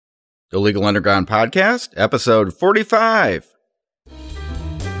The Legal Underground Podcast, episode 45.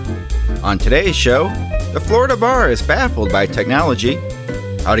 On today's show, the Florida Bar is baffled by technology,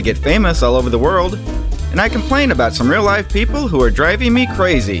 how to get famous all over the world, and I complain about some real-life people who are driving me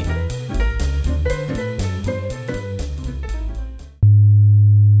crazy.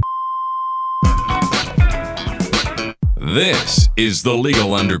 This is the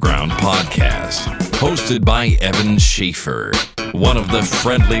Legal Underground Podcast, hosted by Evan Schaefer, one of the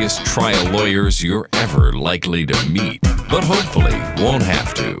friendliest trial lawyers you're ever likely to meet, but hopefully won't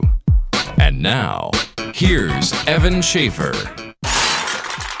have to. And now, here's Evan Schaefer.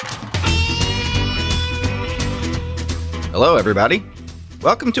 Hello, everybody.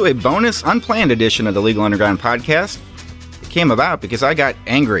 Welcome to a bonus unplanned edition of the Legal Underground Podcast. It came about because I got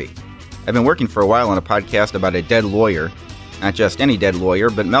angry. I've been working for a while on a podcast about a dead lawyer. Not just any dead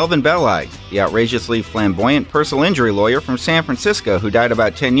lawyer, but Melvin Belli, the outrageously flamboyant personal injury lawyer from San Francisco who died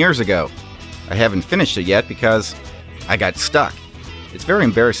about 10 years ago. I haven't finished it yet because I got stuck. It's very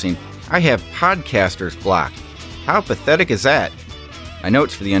embarrassing. I have podcaster's block. How pathetic is that? My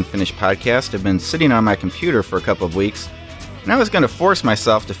notes for the unfinished podcast have been sitting on my computer for a couple of weeks, and I was going to force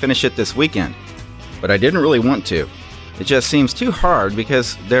myself to finish it this weekend. But I didn't really want to. It just seems too hard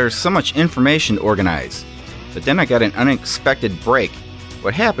because there's so much information to organize. But then I got an unexpected break.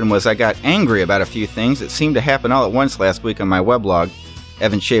 What happened was I got angry about a few things that seemed to happen all at once last week on my weblog,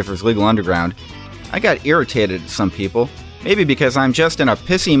 Evan Schaefer's Legal Underground. I got irritated at some people, maybe because I'm just in a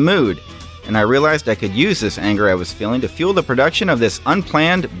pissy mood, and I realized I could use this anger I was feeling to fuel the production of this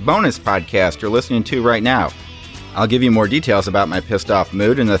unplanned bonus podcast you're listening to right now. I'll give you more details about my pissed off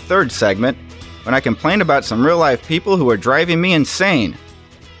mood in the third segment, when I complain about some real-life people who are driving me insane.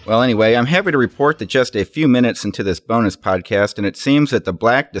 Well, anyway, I'm happy to report that just a few minutes into this bonus podcast, and it seems that the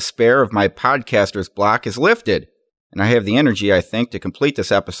black despair of my podcaster's block is lifted, and I have the energy, I think, to complete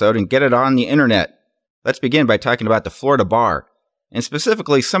this episode and get it on the internet. Let's begin by talking about the Florida Bar, and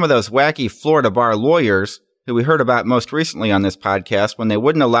specifically some of those wacky Florida Bar lawyers who we heard about most recently on this podcast when they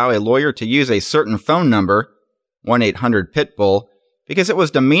wouldn't allow a lawyer to use a certain phone number, 1-800-PITBULL, because it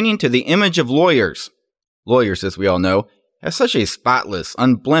was demeaning to the image of lawyers. Lawyers, as we all know, have such a spotless,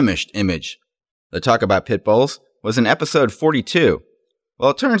 unblemished image. The talk about pit bulls was in episode 42.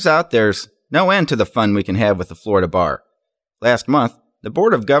 Well, it turns out there's no end to the fun we can have with the Florida Bar. Last month, the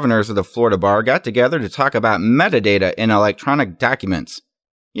Board of Governors of the Florida Bar got together to talk about metadata in electronic documents.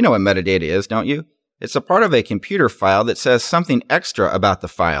 You know what metadata is, don't you? It's a part of a computer file that says something extra about the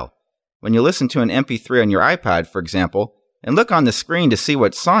file. When you listen to an MP3 on your iPod, for example, and look on the screen to see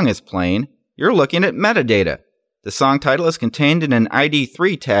what song is playing, you're looking at metadata. The song title is contained in an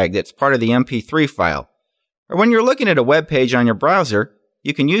ID3 tag that's part of the MP3 file. Or when you're looking at a web page on your browser,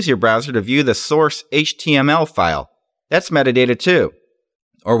 you can use your browser to view the source HTML file. That's metadata too.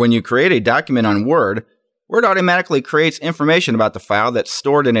 Or when you create a document on Word, Word automatically creates information about the file that's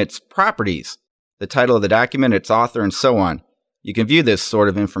stored in its properties, the title of the document, its author, and so on. You can view this sort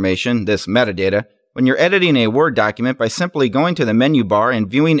of information, this metadata, when you're editing a Word document by simply going to the menu bar and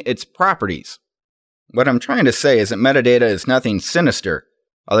viewing its properties. What I'm trying to say is that metadata is nothing sinister,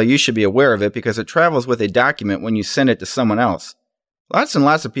 although you should be aware of it because it travels with a document when you send it to someone else. Lots and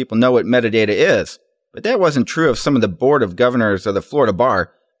lots of people know what metadata is, but that wasn't true of some of the Board of Governors of the Florida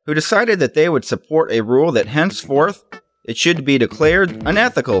Bar, who decided that they would support a rule that henceforth it should be declared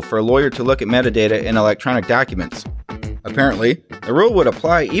unethical for a lawyer to look at metadata in electronic documents. Apparently, the rule would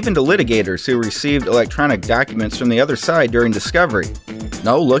apply even to litigators who received electronic documents from the other side during discovery.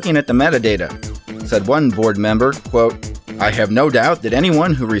 No looking at the metadata. Said one board member, quote, "I have no doubt that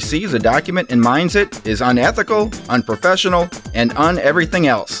anyone who receives a document and minds it is unethical, unprofessional, and everything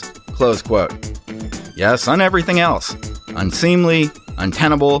else," close quote. Yes, everything else. Unseemly,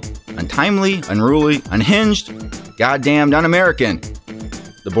 untenable, untimely, unruly, unhinged, goddamned un-American.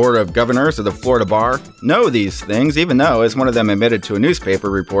 The Board of Governors of the Florida Bar know these things, even though, as one of them admitted to a newspaper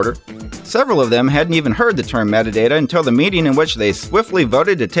reporter, several of them hadn't even heard the term metadata until the meeting in which they swiftly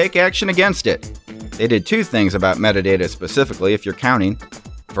voted to take action against it. They did two things about metadata specifically, if you're counting.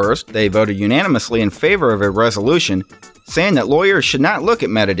 First, they voted unanimously in favor of a resolution saying that lawyers should not look at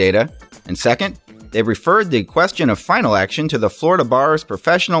metadata. And second, they referred the question of final action to the Florida Bar's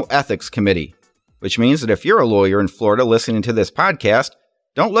Professional Ethics Committee, which means that if you're a lawyer in Florida listening to this podcast,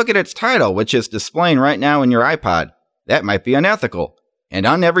 don't look at its title, which is displaying right now in your iPod. That might be unethical, and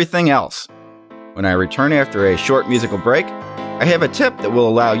on everything else. When I return after a short musical break, I have a tip that will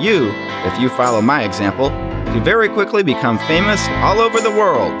allow you, if you follow my example, to very quickly become famous all over the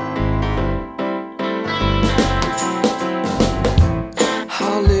world.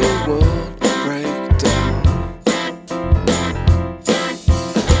 Hollywood breakdown.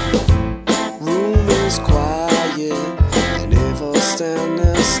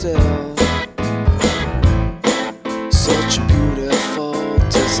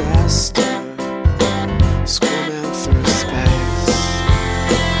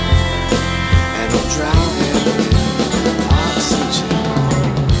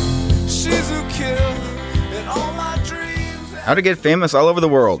 How to get famous all over the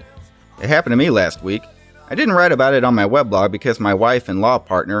world. It happened to me last week. I didn't write about it on my weblog because my wife and law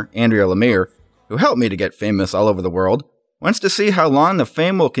partner, Andrea Lemire, who helped me to get famous all over the world, wants to see how long the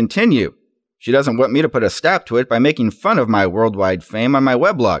fame will continue. She doesn't want me to put a stop to it by making fun of my worldwide fame on my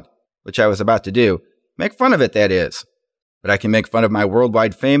weblog, which I was about to do. Make fun of it, that is. But I can make fun of my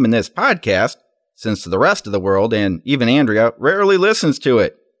worldwide fame in this podcast, since the rest of the world, and even Andrea, rarely listens to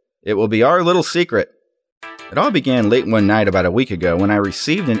it. It will be our little secret. It all began late one night about a week ago when I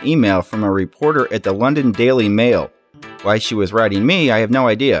received an email from a reporter at the London Daily Mail. Why she was writing me, I have no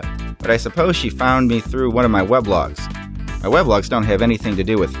idea, but I suppose she found me through one of my weblogs. My weblogs don't have anything to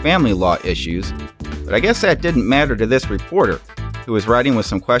do with family law issues, but I guess that didn't matter to this reporter, who was writing with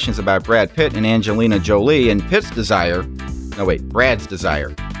some questions about Brad Pitt and Angelina Jolie and Brad's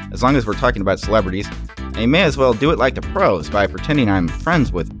desire. As long as we're talking about celebrities, I may as well do it like the pros by pretending I'm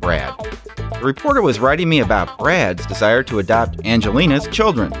friends with Brad. The reporter was writing me about Brad's desire to adopt Angelina's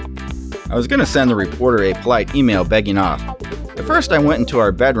children. I was going to send the reporter a polite email begging off. At first I went into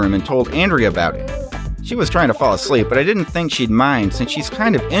our bedroom and told Andrea about it. She was trying to fall asleep, but I didn't think she'd mind since she's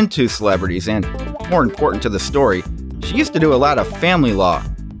kind of into celebrities and, more important to the story, she used to do a lot of family law.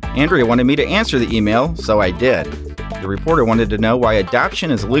 Andrea wanted me to answer the email, so I did. The reporter wanted to know why adoption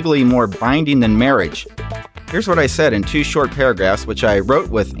is legally more binding than marriage. Here's what I said in 2 short paragraphs, which I wrote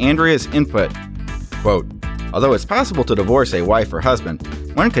with Andrea's input. Quote, although it's possible to divorce a wife or husband,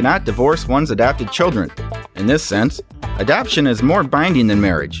 one cannot divorce one's adopted children. In this sense, adoption is more binding than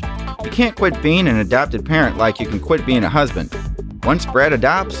marriage. You can't quit being an adopted parent like you can quit being a husband. Once Brad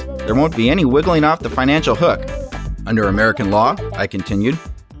adopts, there won't be any wiggling off the financial hook. Under American law, I continued,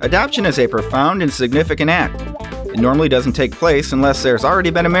 adoption is a profound and significant act. It normally doesn't take place unless there's already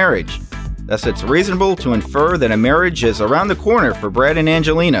been a marriage. Thus, it's reasonable to infer that a marriage is around the corner for Brad and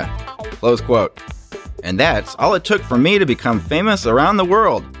Angelina. Close quote. And that's all it took for me to become famous around the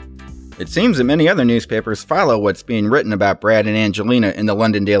world. It seems that many other newspapers follow what's being written about Brad and Angelina in the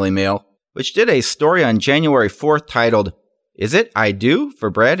London Daily Mail, which did a story on January 4th titled, Is It I Do for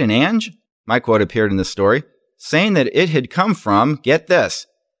Brad and Ange? My quote appeared in the story, saying that it had come from, get this,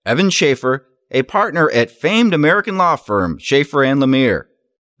 Evan Schaefer, a partner at famed American law firm, Schaefer and Lemire.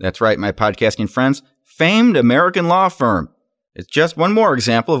 That's right, my podcasting friends, famed American law firm. It's just one more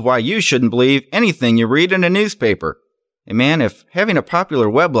example of why you shouldn't believe anything you read in a newspaper. And man, if having a popular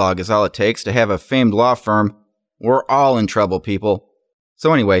weblog is all it takes to have a famed law firm, we're all in trouble, people.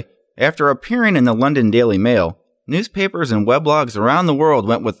 So anyway, after appearing in the London Daily Mail, newspapers and weblogs around the world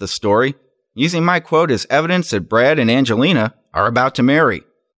went with the story, using my quote as evidence that Brad and Angelina are about to marry.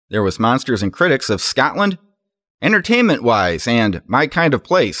 There was Monsters and Critics of Scotland, Entertainment Wise, and My Kind of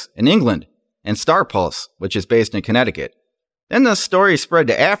Place in England, and Star Pulse, which is based in Connecticut. Then the story spread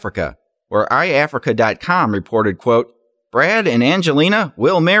to Africa, where iAfrica.com reported, quote, Brad and Angelina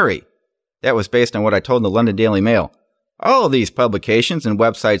will marry. That was based on what I told the London Daily Mail. All of these publications and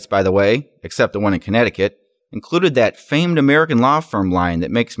websites, by the way, except the one in Connecticut, included that famed American law firm line that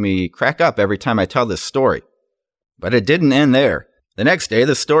makes me crack up every time I tell this story. But it didn't end there. The next day,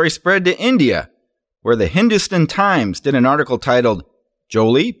 the story spread to India, where the Hindustan Times did an article titled,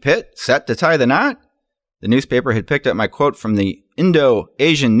 Jolie, Pitt, Set to Tie the Knot? The newspaper had picked up my quote from the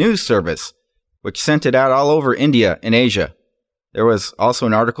Indo-Asian News Service, which sent it out all over India and Asia. There was also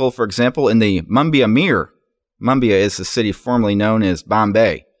an article, for example, in the Mumbai Mirror. Mumbai is the city formerly known as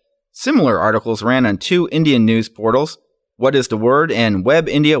Bombay. Similar articles ran on 2 Indian news portals, What is the Word and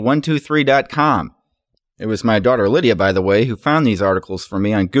WebIndia123.com. It was my daughter Lydia, by the way, who found these articles for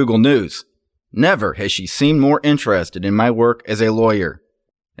me on Google News. Never has she seemed more interested in my work as a lawyer.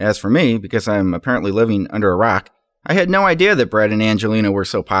 As for me, because I'm apparently living under a rock, I had no idea that Brad and Angelina were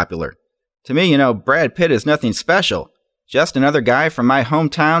so popular. To me, Brad Pitt is nothing special. Just another guy from my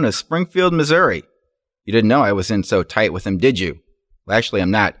hometown of Springfield, Missouri. You didn't know I was in so tight with him, did you? Well, actually,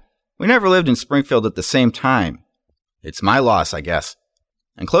 I'm not. We never lived in Springfield at the same time. It's my loss, I guess.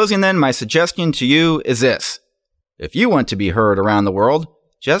 In closing then, my suggestion to you is this. If you want to be heard around the world,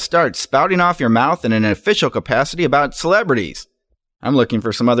 just start spouting off your mouth in an official capacity about celebrities. I'm looking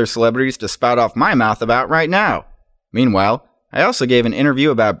for some other celebrities to spout off my mouth about right now. Meanwhile, I also gave an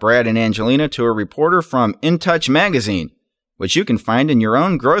interview about Brad and Angelina to a reporter from In Touch magazine, which you can find in your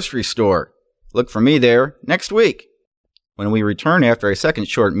own grocery store. Look for me there next week. When we return after a second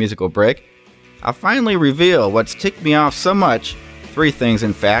short musical break, I'll finally reveal what's ticked me off so much, 3 things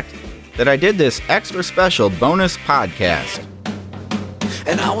in fact, that I did this extra special bonus podcast.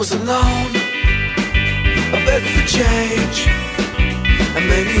 And I was alone, I begged for change, and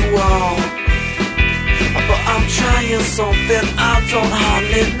maybe walk. But I'm trying something I don't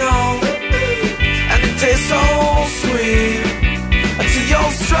hardly know. And in tastes so sweet until you're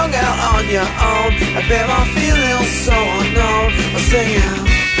strung out on your own. I bet my feelings so unknown. I'm singing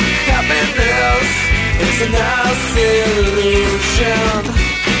happiness is a nice illusion.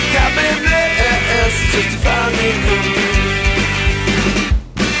 Happiness just to find me complete.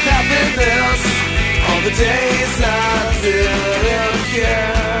 Happiness all the days I didn't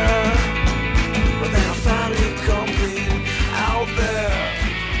care, but then I finally complete out there.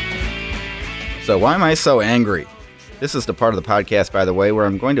 So why am I so angry? This is the part of the podcast, by the way, where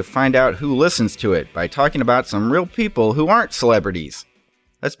I'm going to find out who listens to it by talking about some real people who aren't celebrities.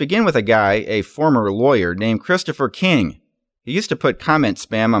 Let's begin with a guy, a former lawyer named Christopher King. He used to put comment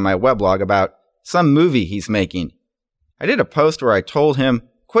spam on my weblog about some movie he's making. I did a post where I told him,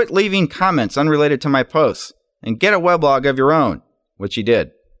 quit leaving comments unrelated to my posts and get a weblog of your own, which he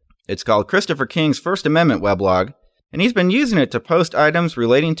did. It's called Christopher King's First Amendment weblog, and he's been using it to post items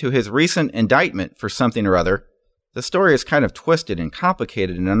relating to his recent indictment for something or other. The story is kind of twisted and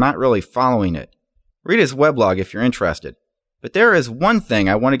complicated, and I'm not really following it. Read his weblog if you're interested. But there is one thing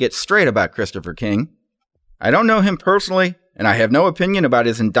I want to get straight about Christopher King. I don't know him personally, and I have no opinion about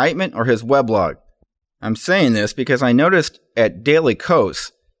his indictment or his weblog. I'm saying this because I noticed at Daily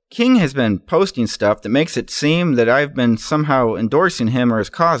Kos, King has been posting stuff that makes it seem that I've been somehow endorsing him or his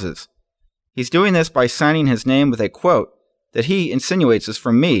causes. He's doing this by signing his name with a quote that he insinuates is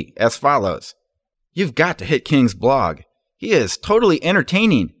from me, as follows. You've got to hit King's blog. He is totally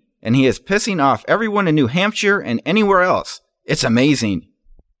entertaining, and he is pissing off everyone in New Hampshire and anywhere else. It's amazing.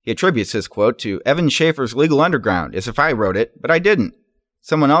 He attributes his quote to Evan Schaefer's Legal Underground, as if I wrote it, but I didn't.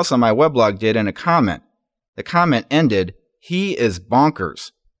 Someone else on my weblog did in a comment. The comment ended, he is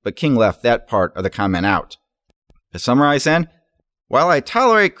bonkers, but King left that part of the comment out. To summarize then, while I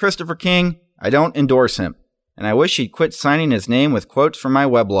tolerate Christopher King, I don't endorse him, and I wish he'd quit signing his name with quotes from my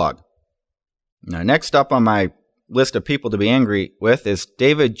weblog. Now, next up on my list of people to be angry with is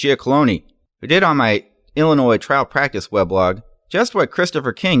David Giacalone, who did on my Illinois Trial Practice weblog just what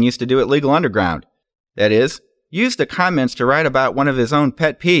Christopher King used to do at Legal Underground. That is, use the comments to write about one of his own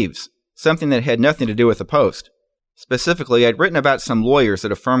pet peeves, something that had nothing to do with the post. Specifically, I'd written about some lawyers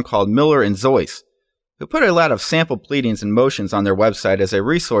at a firm called Miller & Zoyce, who put a lot of sample pleadings and motions on their website as a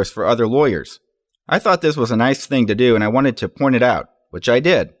resource for other lawyers. I thought this was a nice thing to do, and I wanted to point it out, which I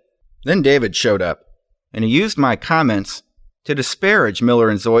did. Then David showed up, and he used my comments to disparage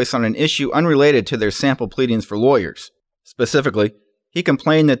Miller & Zoyce on an issue unrelated to their sample pleadings for lawyers. Specifically, he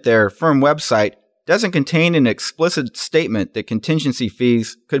complained that their firm website doesn't contain an explicit statement that contingency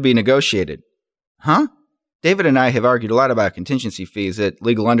fees could be negotiated. Huh? David and I have argued a lot about contingency fees at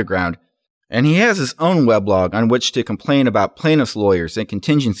Legal Underground, and he has his own weblog on which to complain about plaintiffs' lawyers and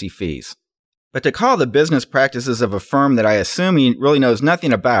contingency fees. But to call the business practices of a firm that I assume he really knows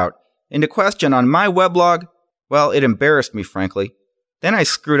nothing about into question on my weblog, well, it embarrassed me, frankly. Then I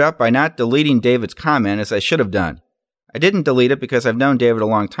screwed up by not deleting David's comment as I should have done. I didn't delete it because I've known David a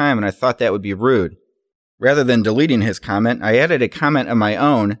long time and I thought that would be rude. Rather than deleting his comment, I added a comment of my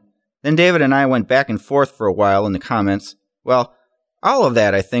own. Then David and I went back and forth for a while in the comments. Well, all of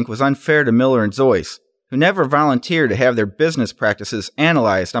that, I think, was unfair to Miller & Zoyce, who never volunteered to have their business practices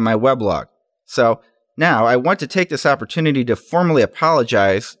analyzed on my weblog. So, now I want to take this opportunity to formally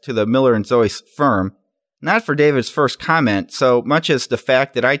apologize to the Miller & Zoyce firm, not for David's first comment so much as the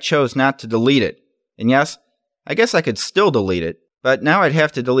fact that I chose not to delete it. And yes, I guess I could still delete it, but now I'd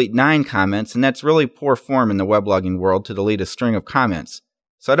have to delete 9 comments, and that's really poor form in the weblogging world to delete a string of comments.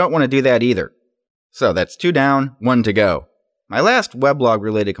 So I don't want to do that either. So that's 2 down, 1 to go. My last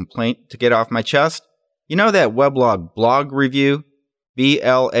weblog-related complaint to get off my chest, you know that weblog blog review?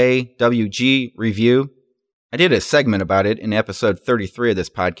 BLAWG review? I did a segment about it in episode 33 of this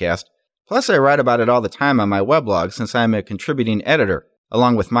podcast. Plus I write about it all the time on my weblog since I'm a contributing editor,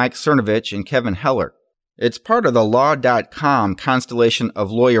 along with Mike Cernovich and Kevin Heller. It's part of the Law.com constellation of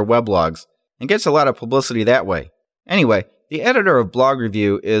lawyer weblogs and gets a lot of publicity that way. Anyway, the editor of Blog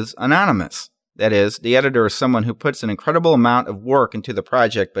Review is anonymous. That is, the editor is someone who puts an incredible amount of work into the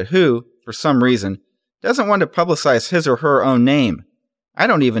project but who, for some reason, doesn't want to publicize his or her own name. I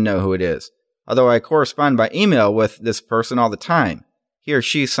don't even know who it is, although I correspond by email with this person all the time. He or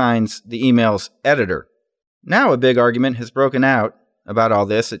she signs the email's editor. Now a big argument has broken out about all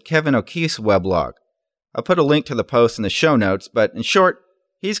this at Kevin O'Keefe's weblog. I'll put a link to the post in the show notes, but in short,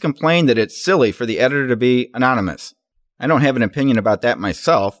 he's complained that it's silly for the editor to be anonymous. I don't have an opinion about that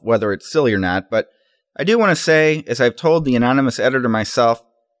myself, whether it's silly or not, but I do want to say, as I've told the anonymous editor myself,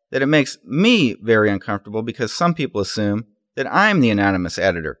 that it makes me very uncomfortable because some people assume that I'm the anonymous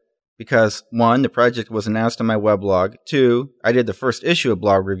editor, Because 1, the project was announced on my weblog, 2, I did the first issue of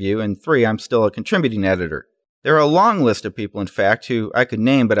Blog Review, and 3, I'm still a contributing editor. There are a long list of people, in fact, who I could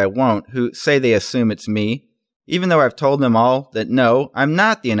name but I won't, who say they assume it's me, even though I've told them all that no, I'm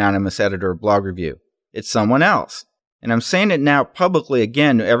not the anonymous editor of Blog Review. It's someone else. And I'm saying it now publicly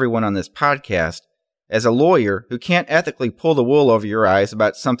again to everyone on this podcast. As a lawyer who can't ethically pull the wool over your eyes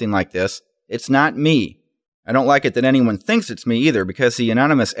about something like this, it's not me. I don't like it that anyone thinks it's me either, because the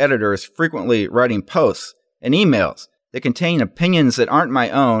anonymous editor is frequently writing posts and emails that contain opinions that aren't my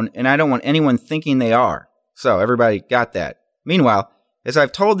own, and I don't want anyone thinking they are. So everybody got that. Meanwhile, as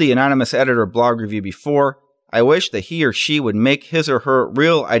I've told the anonymous editor of Blog Review before, I wish that he or she would make his or her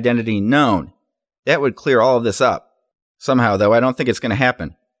real identity known. That would clear all of this up. Somehow, though, I don't think it's going to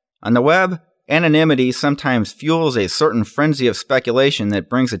happen. On the web, anonymity sometimes fuels a certain frenzy of speculation that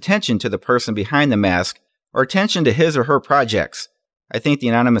brings attention to the person behind the mask or attention to his or her projects. I think the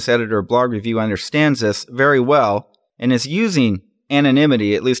anonymous editor of Blog Review understands this very well and is using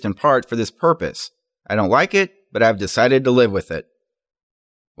anonymity, at least in part, for this purpose. I don't like it, but I've decided to live with it.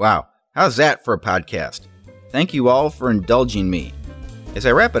 Wow, how's that for a podcast? Thank you all for indulging me. As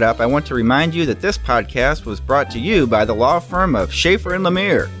I wrap it up, I want to remind you that this podcast was brought to you by the law firm of Schaefer and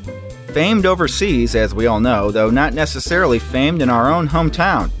Lemire. Famed overseas, as we all know, though not necessarily famed in our own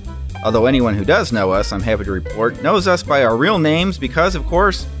hometown. Although anyone who does know us, I'm happy to report, knows us by our real names because, of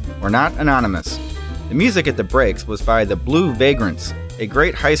course, we're not anonymous. The music at the breaks was by the Blue Vagrants, a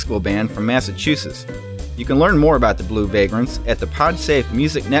great high school band from Massachusetts. You can learn more about the Blue Vagrants at the PodSafe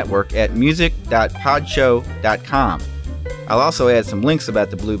Music Network at music.podshow.com. I'll also add some links about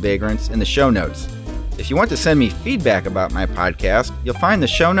the Blue Vagrants in the show notes. If you want to send me feedback about my podcast, you'll find the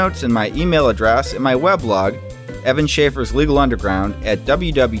show notes and my email address in my weblog, Evan Schaefer's Legal Underground, at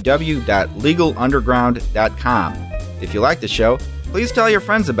www.legalunderground.com. If you like the show, please tell your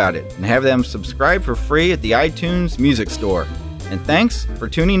friends about it and have them subscribe for free at the iTunes Music Store. And thanks for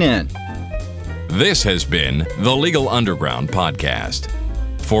tuning in. This has been the Legal Underground Podcast.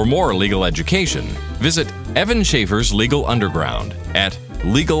 For more legal education, visit Evan Schaefer's Legal Underground at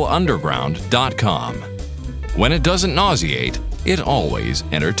legalunderground.com. When it doesn't nauseate, it always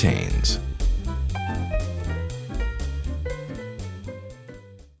entertains.